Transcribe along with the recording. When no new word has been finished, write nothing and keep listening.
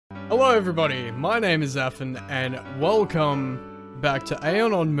Hello everybody, my name is Xaphan, and welcome back to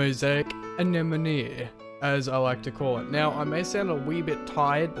Aeon on Mosaic, Anemone, as I like to call it. Now, I may sound a wee bit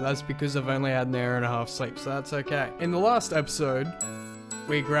tired, but that's because I've only had an hour and a half sleep, so that's okay. In the last episode,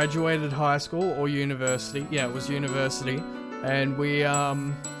 we graduated high school, or university, yeah, it was university, and we,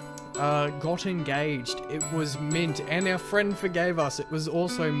 got engaged. It was mint, and our friend forgave us. It was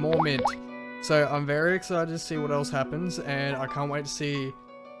also more mint. So I'm very excited to see what else happens, and I can't wait to see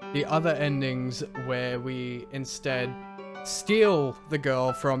the other endings where we instead steal the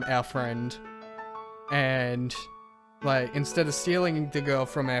girl from our friend, and like instead of stealing the girl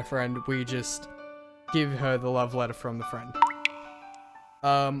from our friend, we just give her the love letter from the friend.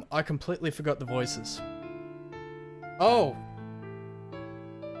 I completely forgot the voices. Oh!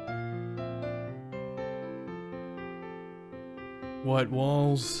 White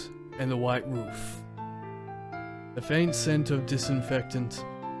walls and the white roof. The faint scent of disinfectant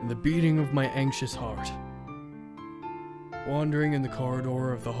and the beating of my anxious heart. Wandering in the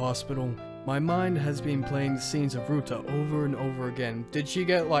corridor of the hospital, my mind has been playing the scenes of Ruta over and over again. Did she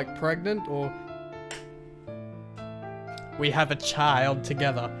get, like, pregnant, or... We have a child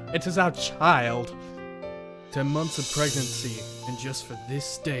together. It is our child. 10 months of pregnancy, and just for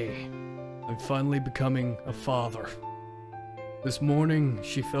this day, I'm finally becoming a father. This morning,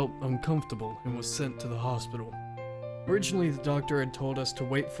 she felt uncomfortable and was sent to the hospital. Originally, the doctor had told us to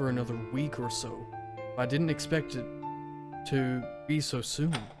wait for another week or so. I didn't expect it to be so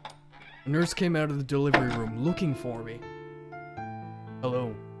soon. A nurse came out of the delivery room looking for me.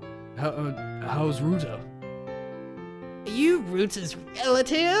 Hello. How's Ruta? Are you Ruta's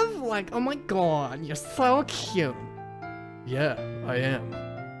relative? Like, oh my god, you're so cute. Yeah, I am.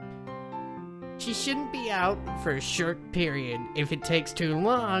 She shouldn't be out for a short period. If it takes too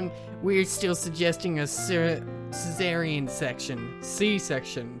long, we're still suggesting a cesarean section.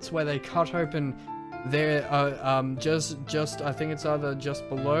 C-section. It's where they cut open their, just, I think it's either just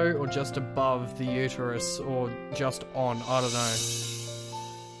below or just above the uterus, or just on, I don't know.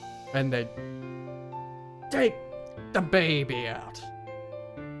 And they take the baby out.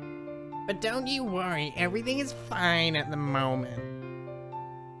 But don't you worry, everything is fine at the moment.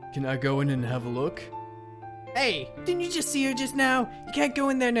 Can I go in and have a look? Hey, didn't you just see her just now? You can't go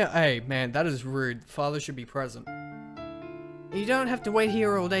in there now. Hey, man, that is rude. Father should be present. You don't have to wait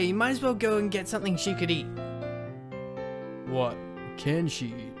here all day. You might as well go and get something she could eat. What can she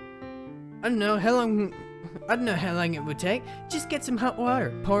eat? I don't know how long it would take. Just get some hot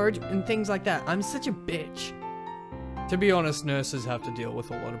water, porridge, and things like that. I'm such a bitch. To be honest, nurses have to deal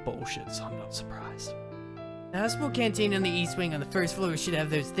with a lot of bullshit, so I'm not surprised. The hospital canteen on the east wing on the first floor should have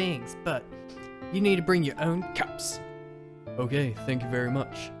those things, but you need to bring your own cups. Okay, thank you very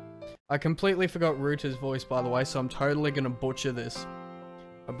much. I completely forgot Ruta's voice, by the way, so I'm totally gonna butcher this.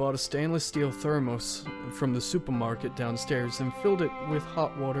 I bought a stainless steel thermos from the supermarket downstairs and filled it with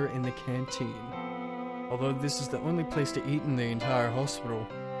hot water in the canteen. Although this is the only place to eat in the entire hospital,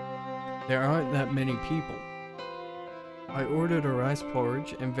 there aren't that many people. I ordered a rice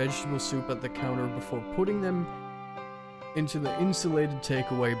porridge and vegetable soup at the counter before putting them into the insulated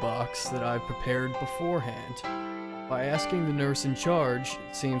takeaway box that I prepared beforehand. By asking the nurse in charge,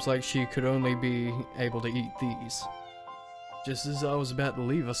 it seems like she could only be able to eat these. Just as I was about to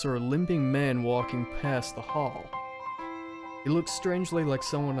leave, I saw a limping man walking past the hall. He looked strangely like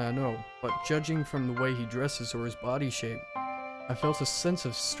someone I know, but judging from the way he dresses or his body shape, I felt a sense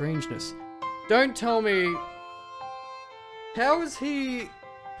of strangeness. Don't tell me... How is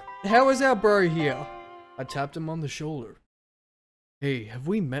our bro here? I tapped him on the shoulder. Hey, have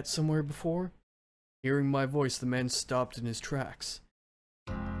we met somewhere before? Hearing my voice, the man stopped in his tracks.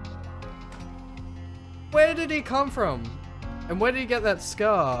 Where did he come from? And where did he get that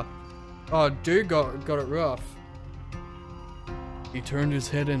scar? Oh, dude got it rough. He turned his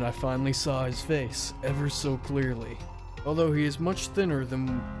head and I finally saw his face, ever so clearly. Although he is much thinner than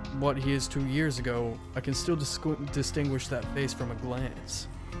what he is 2 years ago, I can still distinguish that face from a glance.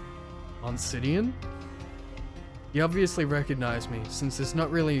 Obsidian? He obviously recognized me, since there's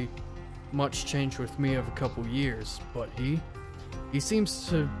not really much change with me of a couple years, but he seems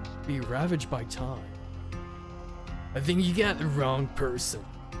to be ravaged by time. I think you got the wrong person.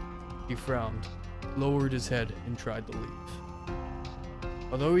 He frowned, lowered his head, and tried to leave.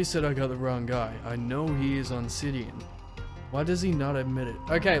 Although he said I got the wrong guy, I know he is Obsidian. Why does he not admit it?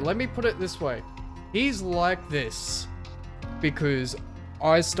 Okay, let me put it this way. He's like this because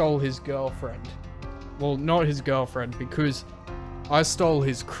I stole his girlfriend. Well, not his girlfriend, because I stole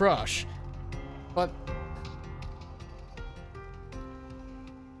his crush. But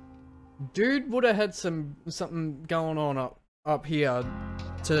dude would have had something going on up up here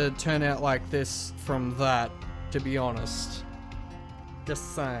to turn out like this from that, to be honest.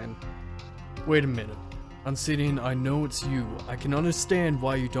 Just saying. Wait a minute. Obsidian, I know it's you. I can understand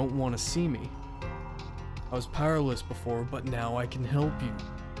why you don't want to see me. I was powerless before, but now I can help you.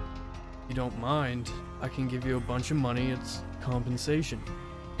 If you don't mind, I can give you a bunch of money. It's compensation.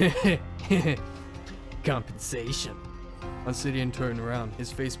 Compensation. Obsidian turned around,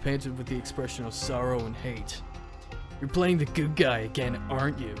 his face painted with the expression of sorrow and hate. You're playing the good guy again,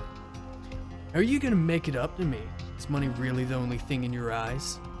 aren't you? How are you gonna make it up to me? Is money really the only thing in your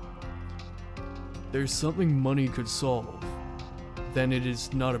eyes? There's something money could solve. Then it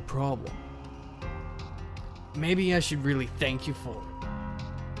is not a problem. Maybe I should really thank you for it.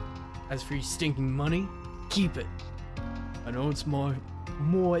 As for your stinking money, keep it. I know it's my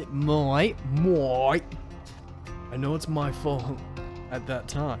I know it's my fault at that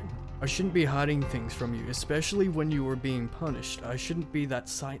time. I shouldn't be hiding things from you, especially when you were being punished. I shouldn't be that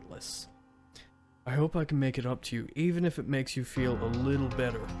sightless. I hope I can make it up to you, even if it makes you feel a little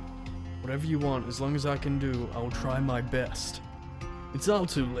better. Whatever you want, as long as I can do, I will try my best. It's all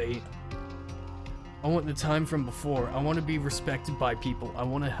too late. I want the time from before. I want to be respected by people. I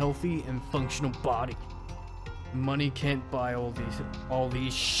want a healthy and functional body. Money can't buy all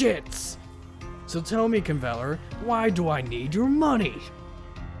these shits. So tell me, Convalor, why do I need your money?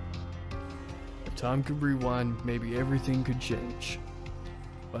 If time could rewind, maybe everything could change.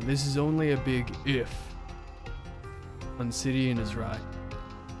 But this is only a big if. Obsidian is right.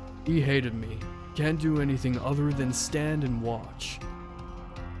 He hated me. Can't do anything other than stand and watch.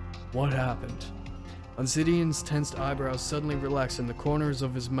 What happened? Obsidian's tensed eyebrows suddenly relaxed and the corners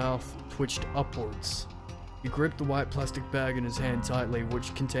of his mouth twitched upwards. He gripped the white plastic bag in his hand tightly,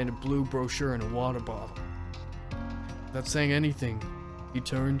 which contained a blue brochure and a water bottle. Without saying anything, he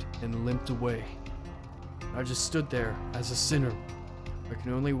turned and limped away. I just stood there as a sinner. I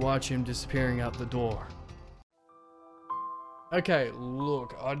can only watch him disappearing out the door. Okay,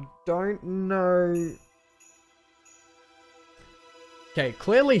 look, I don't know. Okay,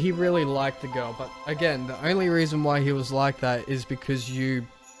 clearly he really liked the girl, but again, the only reason why he was like that is because you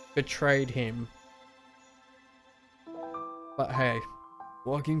betrayed him. But hey,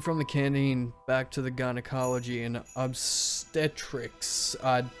 walking from the canteen back to the gynecology and obstetrics,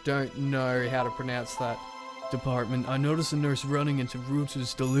 I don't know how to pronounce that department, I noticed a nurse running into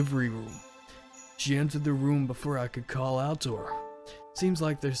Ruta's delivery room. She entered the room before I could call out to her. Seems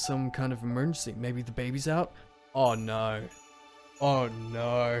like there's some kind of emergency. Maybe the baby's out? Oh no. Oh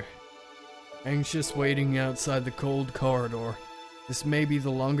no. Anxious waiting outside the cold corridor. This may be the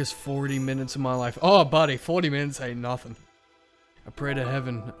longest 40 minutes of my life. Oh buddy, 40 minutes ain't nothing. I pray to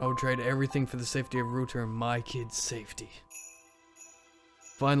heaven I would trade everything for the safety of Ruta and my kid's safety.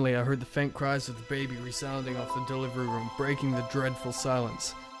 Finally, I heard the faint cries of the baby resounding off the delivery room, breaking the dreadful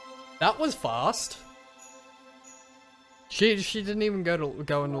silence. That was fast. She didn't even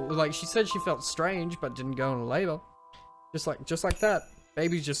go in, like, she said she felt strange, but didn't go into labor. Just like that.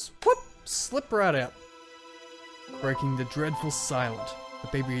 Baby just, whoop, slip right out. Breaking the dreadful silence. The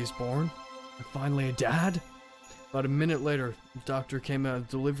baby is born. And finally a dad? About a minute later, the doctor came out of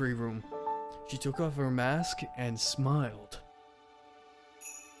the delivery room. She took off her mask and smiled.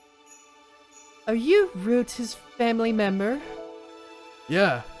 Are you Ruta's family member?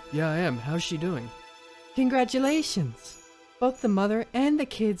 Yeah, I am. How's she doing? Congratulations. Both the mother and the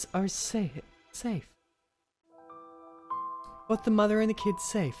kids are safe. Both the mother and the kids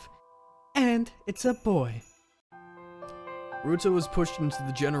safe. And it's a boy. Ruta was pushed into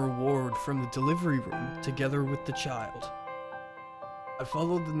the general ward from the delivery room together with the child. I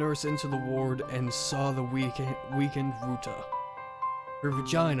followed the nurse into the ward and saw the weakened Ruta. Her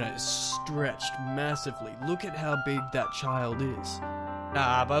vagina is stretched massively. Look at how big that child is.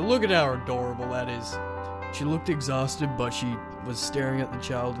 Nah, but look at how adorable that is. She looked exhausted, but she was staring at the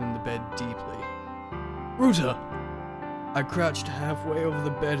child in the bed deeply. Ruta! I crouched halfway over the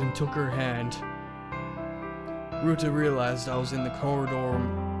bed and took her hand. Ruta realized I was in the corridor,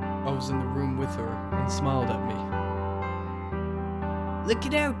 I was in the room with her, and smiled at me. Look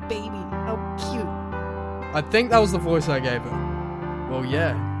at our baby, how cute. I think that was the voice I gave her. Well,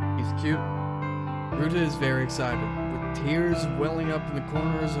 yeah, he's cute. Ruta is very excited, with tears welling up in the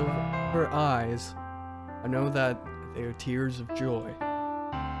corners of her eyes. I know that they are tears of joy.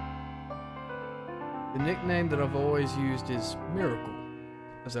 The nickname that I've always used is Miracle,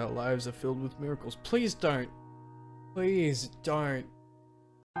 as our lives are filled with miracles. Please don't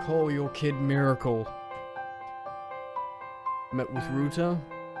call your kid Miracle. Meet with Ruta,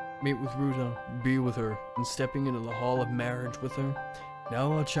 be with her, and stepping into the hall of marriage with her.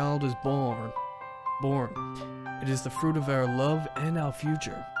 Now our child is born. born. It is the fruit of our love and our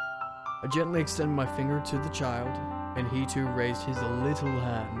future. I gently extended my finger to the child, and he too raised his little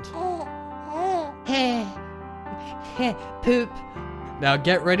hand. Poop. Now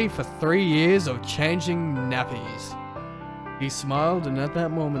get ready for 3 years of changing nappies. He smiled, and at that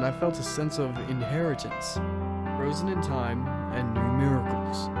moment I felt a sense of inheritance, frozen in time and new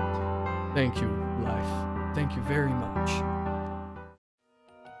miracles. Thank you, life. Thank you very much.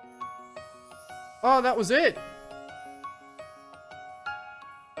 Oh, that was it!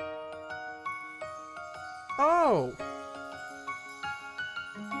 Oh!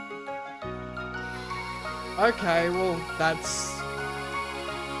 Okay, well, that's...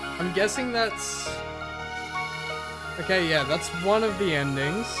 I'm guessing that's... Okay, yeah, that's one of the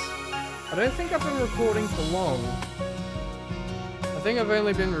endings. I don't think I've been recording for long. I think I've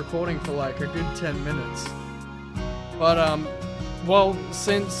only been recording for like a good 10 minutes. But, well,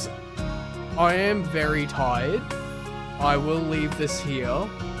 since I am very tired, I will leave this here.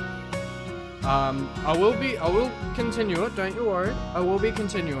 I will continue it, don't you worry. I will be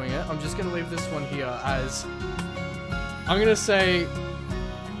continuing it. I'm just gonna leave this one here as, I'm gonna say,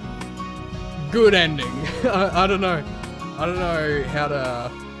 good ending. I don't know. I don't know how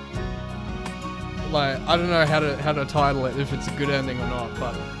to, like, I don't know how to title it, if it's a good ending or not,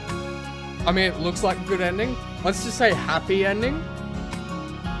 but, I mean, it looks like a good ending. Let's just say happy ending.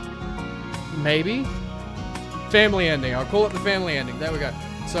 Maybe. Family ending. I'll call it the family ending. There we go.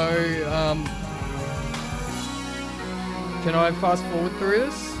 So, can I fast forward through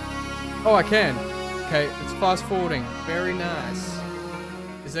this? Oh, I can. Okay, it's fast forwarding. Very nice.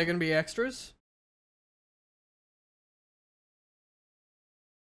 Is there gonna be extras?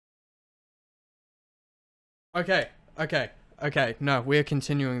 Okay, no, we're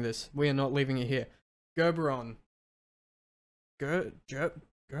continuing this. We are not leaving it here. Gerberon.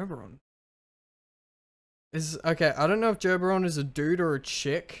 Gerberon. Okay, I don't know if Gerberon is a dude or a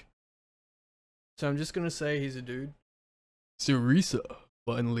chick. So I'm just gonna say he's a dude. Cerisa,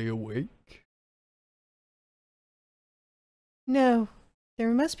 finally awake? No, there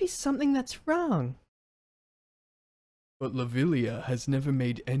must be something that's wrong. But Lavilia has never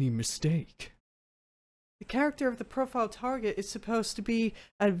made any mistake. The character of the profile target is supposed to be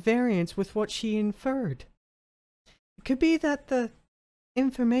at variance with what she inferred. It could be that the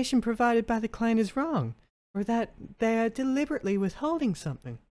information provided by the client is wrong, or that they are deliberately withholding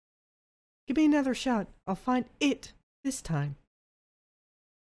something. Give me another shot. I'll find it this time.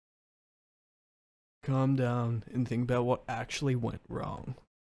 Calm down and think about what actually went wrong.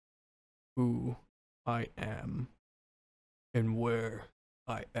 Who I am. And where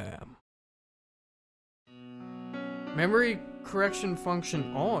I am. Memory correction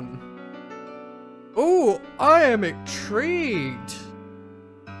function on. Oh, I am intrigued.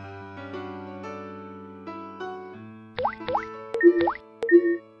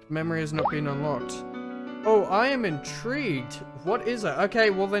 Memory has not been unlocked. Oh, I am intrigued. What is it? Okay,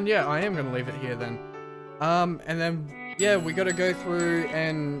 well then, yeah, I am gonna leave it here then. And then, yeah, we gotta go through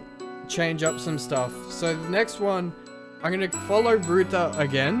and change up some stuff. So the next one, I'm gonna follow Ruta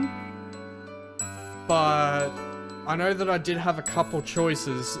again. But I know that I did have a couple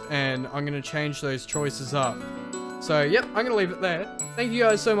choices, and I'm gonna change those choices up. So, yep, I'm gonna leave it there. Thank you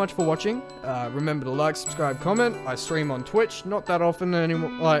guys so much for watching. Remember to like, subscribe, comment. I stream on Twitch, not that often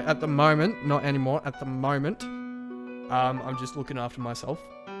anymore, like, at the moment. Not anymore, at the moment. I'm just looking after myself.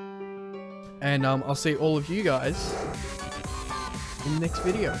 And, I'll see all of you guys in the next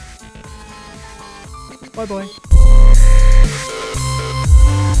video. Bye-bye.